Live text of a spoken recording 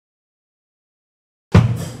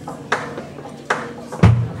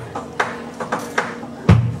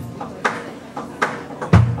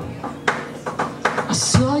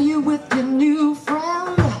a new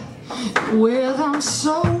friend with them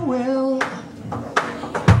so well.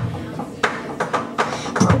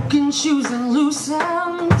 Broken shoes and loose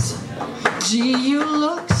ends, gee, you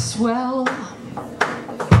look swell.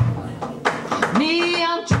 Me,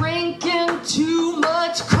 I'm drinking too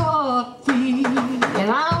much coffee,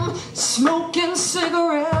 and I'm smoking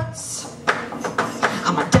cigarettes.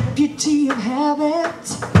 I'm a deputy of habit,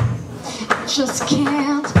 I just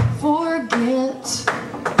can't forget.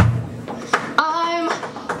 I'm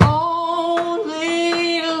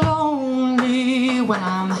only lonely when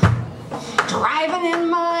I'm driving in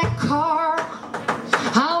my car.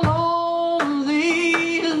 I'm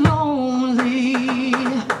only lonely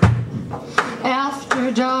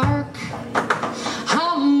after dark.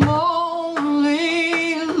 I'm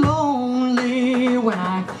only lonely when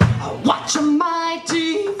I'm watching my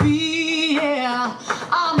TV. Yeah,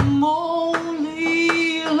 I'm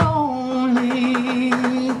only lonely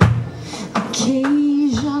occasionally.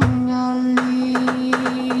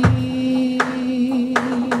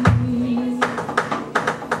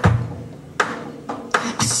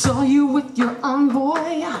 I saw you with your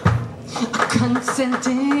envoy, a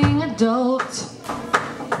consenting adult.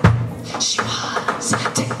 She was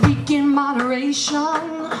technique in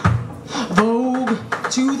moderation, vogue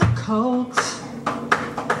to the cult.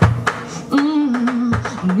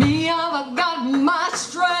 Me, I've got my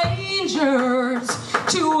strangers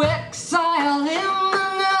to exile in the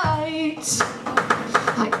night.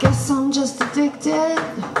 I guess I'm just addicted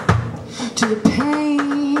to the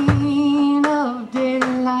pain of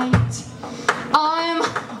daylight. I'm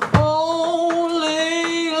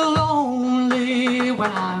only lonely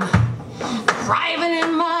when I'm driving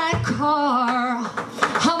in my car.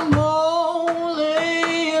 I'm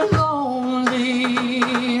only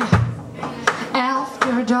lonely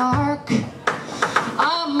after dark.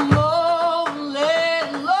 I'm only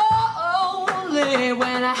lonely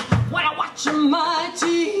when I watch my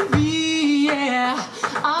TV. Yeah,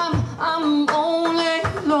 I'm only